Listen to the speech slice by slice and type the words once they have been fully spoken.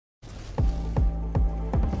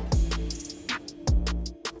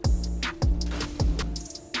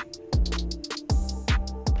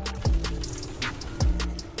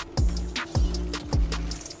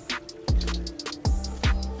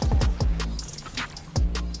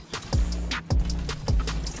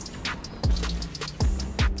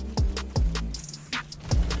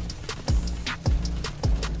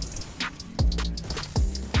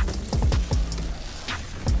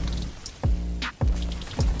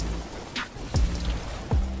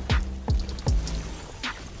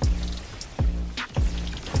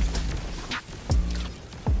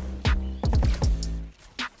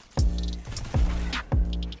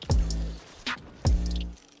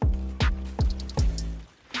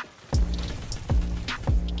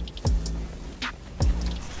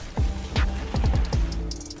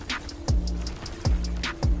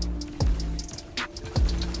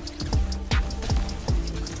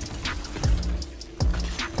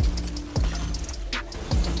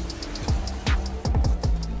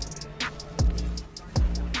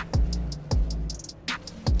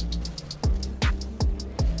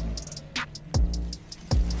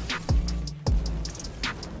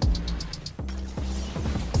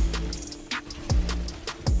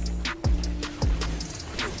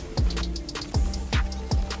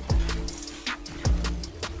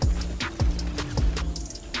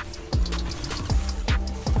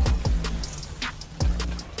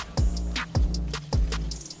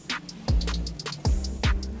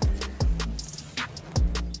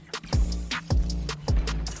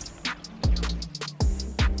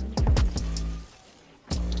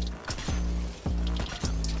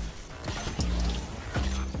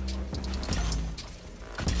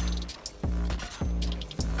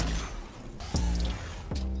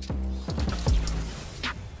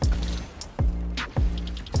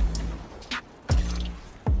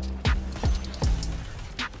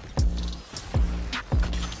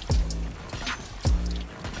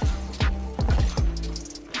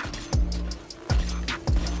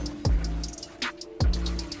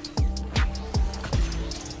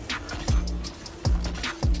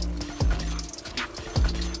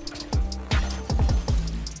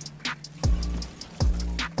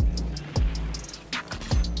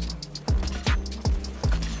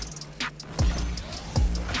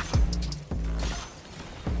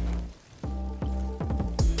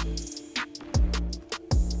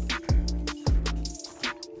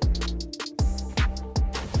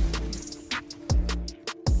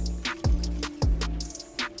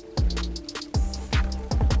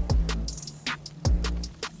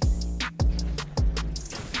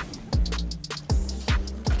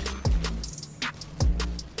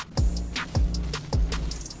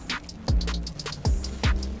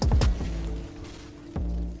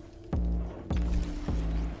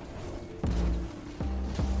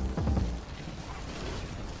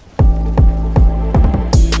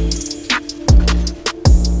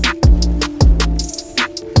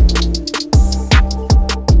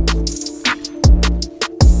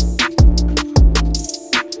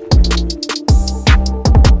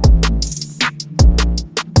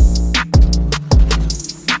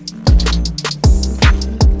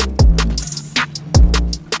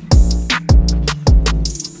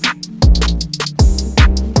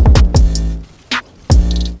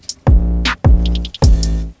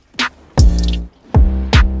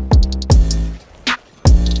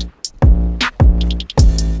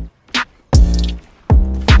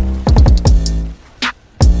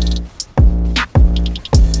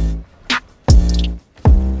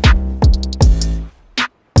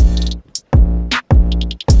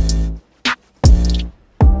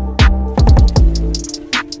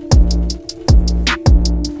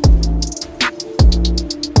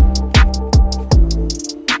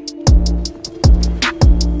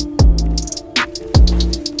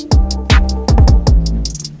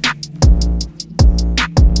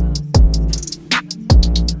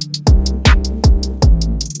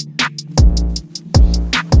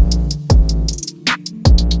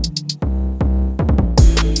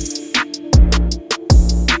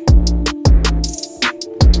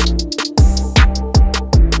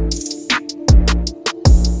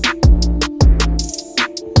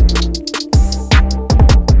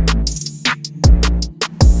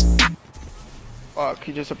Fuck,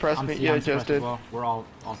 he just suppressed me. Yeah, just did. Well. We're all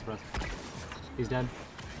suppressed. He's dead.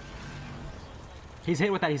 He's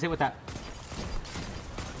hit with that. He's hit with that.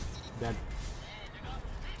 Dead.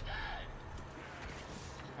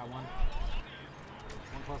 Got one.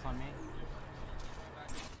 One close on me.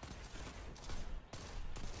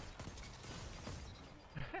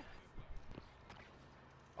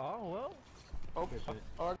 Oh well. Oh,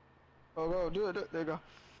 go do it. There you go.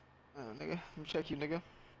 Nigga, let me check you, nigga.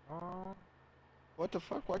 What the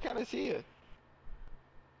fuck? Why can't I see it?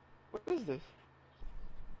 What is this?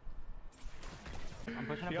 I'm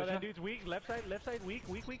pushing. Yo, that dude's weak. Left side, weak.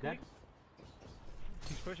 Dead.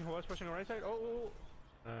 He's pushing. Who was pushing the right side? Oh.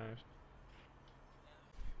 Nice.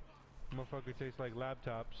 Motherfucker tastes like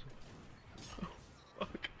laptops.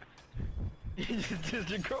 Fuck. He just dissed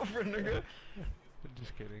your girlfriend, nigga.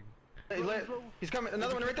 Just kidding. He's coming.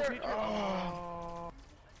 Another one right there. Oh.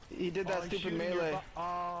 He did that stupid melee.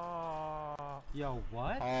 Yo,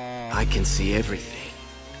 what? I can see everything.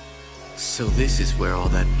 So this is where all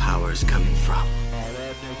that power is coming from.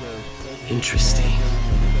 Interesting.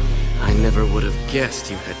 I never would have guessed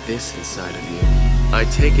you had this inside of you. I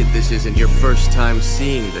take it this isn't your first time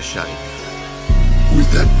seeing the shiny.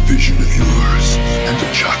 With that vision of yours, and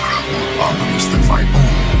a chakra more ominous than my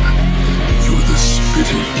own, you're the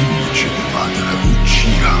spitting image of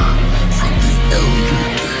vRazR-xORBiiTzx from the Elder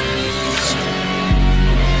Days.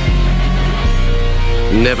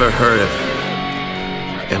 Never heard of it.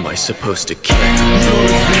 Am I supposed to care?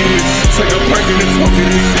 It's like a parking and talking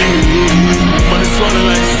and singing. But it's running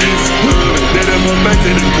like this. Then I'm back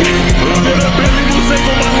to the game. But I barely will save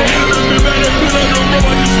on my hand. I've been better because I don't know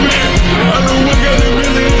I just ran. I know what got it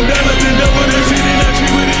really and down like the devil that shit and I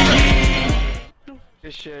treat with it.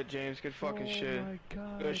 Good shit, James. Good fucking shit. Oh my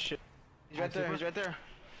god. Good shit. He's right there. He's right there.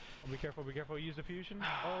 Oh, be careful. Use the fusion.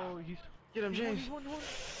 Oh, he's. Get him, James. He's one.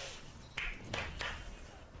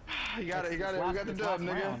 You got it. We got the dub,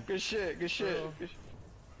 nigga. Good shit. Good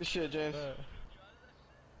shit, James.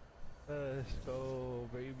 Let's go,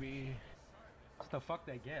 baby. What the fuck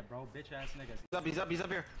they get, bro? Bitch ass niggas. He's up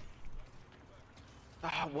here.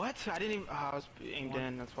 What? I didn't even. I was aimed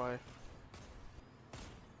in, that's why.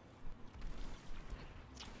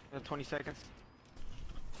 20 seconds.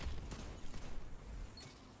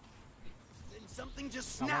 Something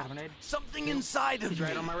just snapped. Something inside of me.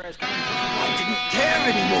 Right on my res. I didn't care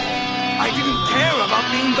anymore. I didn't care about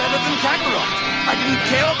being better than Kakarot. I didn't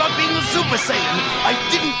care about being a Super Saiyan. I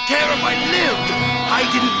didn't care if I lived. I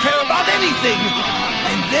didn't care about anything.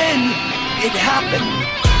 And then it happened.